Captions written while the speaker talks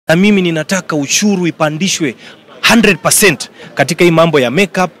Na mimi ninataka ushuru ipandishwe 100% katika hii mambo ya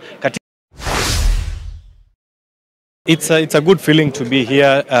makeup. It's a good feeling to be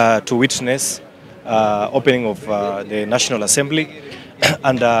here to witness opening of the National Assembly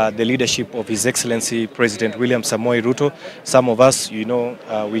under the leadership of His Excellency President William Samoei Ruto. Some of us, you know,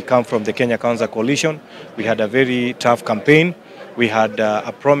 we come from the Kenya Kwanza Coalition. We had a very tough campaign. We had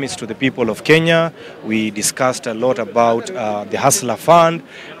a promise to the people of Kenya. We discussed a lot about the Hustler Fund.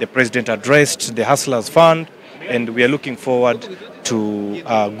 The President addressed the Hustlers Fund, and we are looking forward to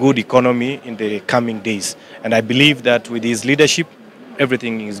a good economy in the coming days. And I believe that with his leadership,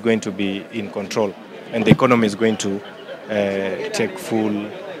 everything is going to be in control, and the economy is going to take full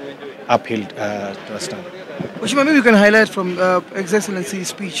uphill stand. Maybe you can highlight from His Excellency's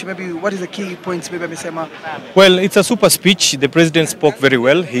speech, maybe what is the key points, maybe Mesema? Well, it's a super speech. The President spoke very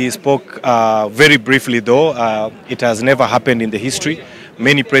well. He spoke very briefly though. It has never happened in the history.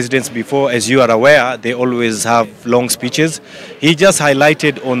 Many presidents before, as you are aware, they always have long speeches. He just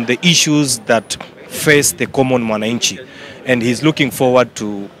highlighted on the issues that face the common mwananchi, and he's looking forward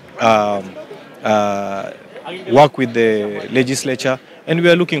to work with the legislature, and we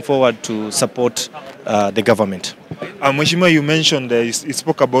are looking forward to support the government. Mheshimiwa, you mentioned, you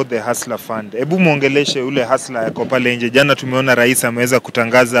spoke about the Hustler Fund. Hebu muongeleshe ule hustler yako pale nje. Jana tumeona rais ameweza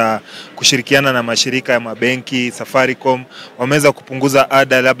kutangaza kushirikiana na mashirika ya mabenki, Safaricom, wameweza kupunguza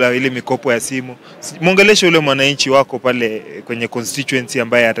ada labda ile mikopo ya simu. Muongeleshe ule mwananchi wako pale kwenye constituency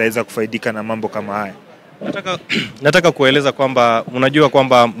ambaye ataweza kufaidika na mambo kama haya. Nataka kueleza kwamba unajua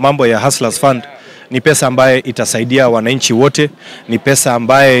kwamba mambo ya Hustlers Fund ni pesa ambaye itasaidia wananchi wote, ni pesa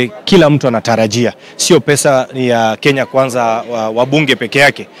ambaye kila mtu anatarajia. Sio pesa ya Kenya Kwanza wabunge peke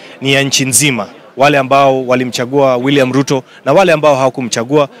yake, ni ya nchi nzima. Wale ambao walimchagua William Ruto na wale ambao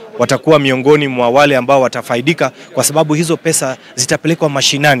hawakumchagua watakuwa miongoni mwa wale ambao watafaidika, kwa sababu hizo pesa zitapelekwa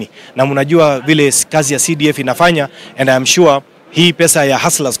mashinani. Na mnajua vile kazi ya CDF inafanya, and I am sure hii pesa ya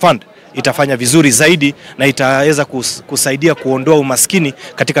Hustlers Fund itafanya vizuri zaidi na itaweza kusaidia kuondoa umaskini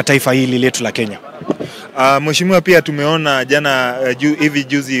katika taifa hili letu la Kenya. Mheshimiwa, pia tumeona jana hivi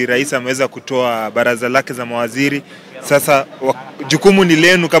juzi rais ameweza kutoa baraza lake za mawaziri. Sasa jukumu ni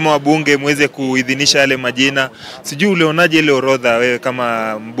lenu kama wabunge muweze kuidhinisha yale majina. Sijui ulionaje ile orodha wewe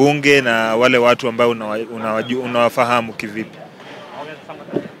kama mbunge na wale watu ambao unawafahamu kivipi?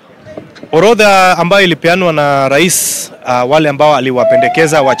 Orodha ambayo ilipeanwa na rais, wale ambao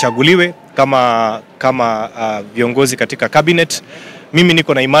aliwapendekeza wachaguliwe kama viongozi katika cabinet, mimi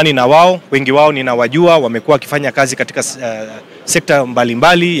niko na imani na wao. Wengi wao ninawajua, wamekuwa wakifanya kazi katika sekta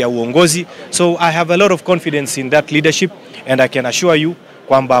mbalimbali ya uongozi. So I have a lot of confidence in that leadership, and I can assure you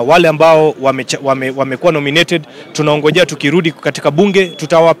kwamba wale ambao wamekuwa nominated, tunaongojea tukirudi katika bunge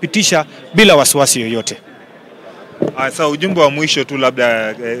tutawapitisha bila wasiwasi yoyote. Sasa ujumbe wa mwisho tu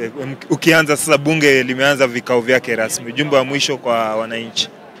labda ukianza sasa bunge limeanza vikao vyake rasmi, ujumbe wa mwisho kwa wananchi.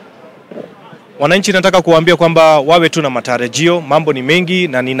 Wananchi nataka kuambia kwamba wawe tu na matarajio. Mambo ni mengi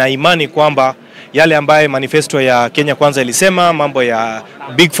na nina imani kwamba yale ambaye manifesto ya Kenya Kwanza ilisema, mambo ya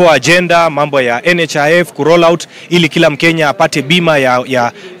Big Four agenda, mambo ya NHIF kuroll out ili kila Mkenya apate bima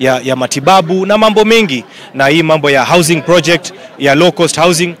ya matibabu na mambo mengi, na hii mambo ya housing project ya low cost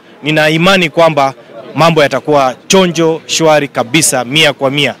housing, nina imani kwamba mambo yatakuwa chonjo shwari kabisa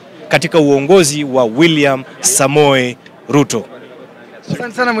 100% katika uongozi wa William Samoei Ruto.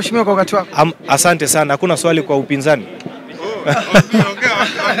 Asante sana mheshimiwa kwa wakati wako. Asante sana. Hakuna swali kwa upinzani?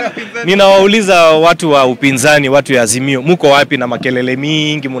 Ninawauliza watu wa upinzani, watu ya Azimio, mko wapi na makelele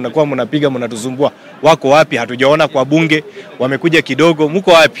mingi mnakuwa mnapiga mnatusumbua? Wako wapi? Hatujaona kwa bunge, wamekuja kidogo.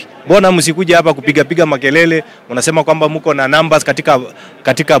 Mko wapi? Mbona msikuja hapa kupiga makelele? Unasema kwamba mko na numbers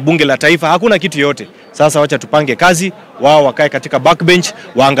katika bunge la taifa. Hakuna kitu yote. Sasa wacha tupange kazi, wao wakae katika backbench,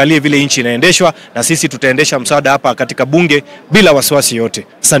 waangalie vile nchi inaendeshwa, na sisi tutaendesha msaada hapa katika bunge bila wasiwasi yote.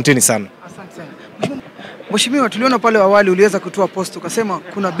 Asanteni sana. Asante sana. Mheshimiwa, tuliona pale awali uliweza kutoa post ukasema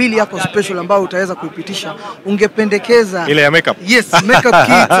kuna bili yako special ambao utaweza kuipitisha. Ungependekeza ile ya makeup? Yes, makeup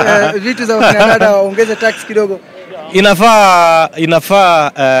kit, vitu za wanadada waongeze tax kidogo.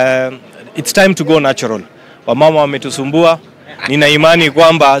 Inafaa it's time to go natural. Wamama wametusumbua. Nina imani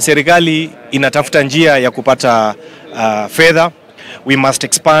kwamba serikali inatafuta njia ya kupata fedha. We must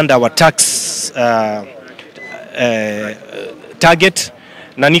expand our tax target,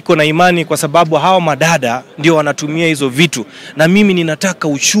 na niko na imani kwa sababu hawa madada ndio wanatumia hizo vitu, na mimi ninataka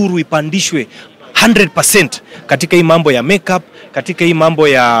ushuru ipandishwe 100% katika hii mambo ya makeup, katika hii mambo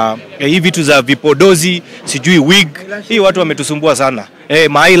ya hii vitu za vipodozi, sijui wig. Hii watu wametusumbua sana.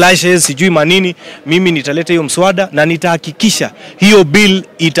 my eyelashes sijui manini, mimi nitaleta hiyo mswada na nitahakikisha hiyo bill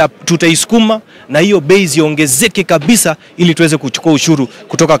tutaisukuma na hiyo bei ziongezeke kabisa ili tuweze kuchukua ushuru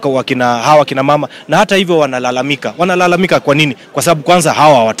kutoka kwa hawa kina mama. Na hata hivyo wanalalamika kwa nini? Kwa sababu kwanza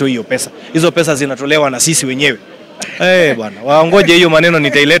hawa hawatoi hiyo pesa. Hizo pesa zinatolewa na sisi wenyewe. Bwana, waongoje hiyo maneno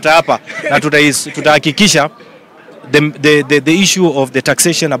nitaileta hapa na tutahakikisha the issue of the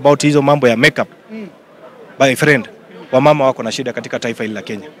taxation about hizo mambo ya makeup. By friend, wamama wako na shida katika taifa hili la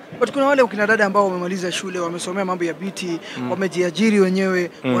Kenya. But kuna wale ukina dada ambao wamemaliza shule, wamesomea mambo ya BT, wamejiajiri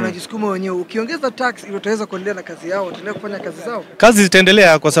wenyewe, wanajisukuma wenyewe. Ukiongeza tax utaweza kuendelea na kazi yao, wataendelea kufanya kazi zao. Kazi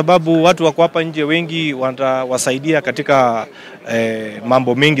zitaendelea kwa sababu watu wako hapa nje wengi watawasaidia katika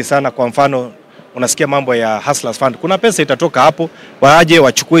mambo mengi sana. Kwa mfano unasikia mambo ya Hustlers Fund. Kuna pesa itatoka hapo, waje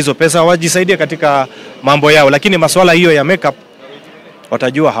wachukue hizo pesa wajisaidie katika mambo yao, lakini masuala hiyo ya makeup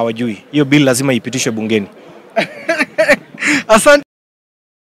watajua hawajui. Hiyo bill lazima ipitishwe bungeni. Asante.